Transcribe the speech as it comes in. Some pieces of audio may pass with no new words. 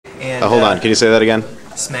And hold on, can you say that again?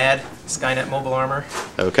 SMAD, Skynet Mobile Armor.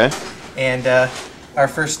 Okay. And our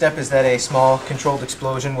first step is that a small controlled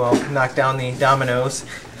explosion will knock down the dominoes.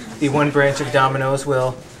 The one branch of dominoes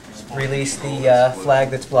will release the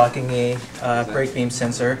flag that's blocking a brake beam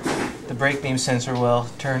sensor. The brake beam sensor will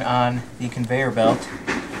turn on the conveyor belt.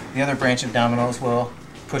 The other branch of dominoes will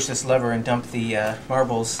push this lever and dump the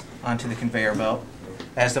marbles onto the conveyor belt.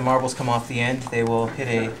 As the marbles come off the end, they will hit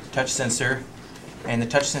a touch sensor, and the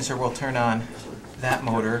touch sensor will turn on that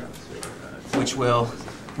motor, which will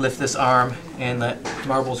lift this arm and let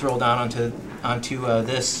marbles roll down onto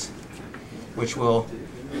this, which will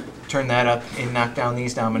turn that up and knock down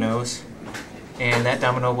these dominoes. And that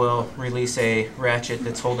domino will release a ratchet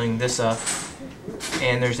that's holding this up,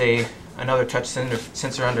 and there's another touch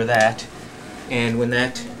sensor under that. And when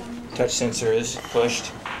that touch sensor is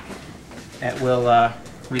pushed, that will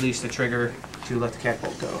release the trigger to let the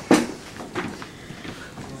catapult go.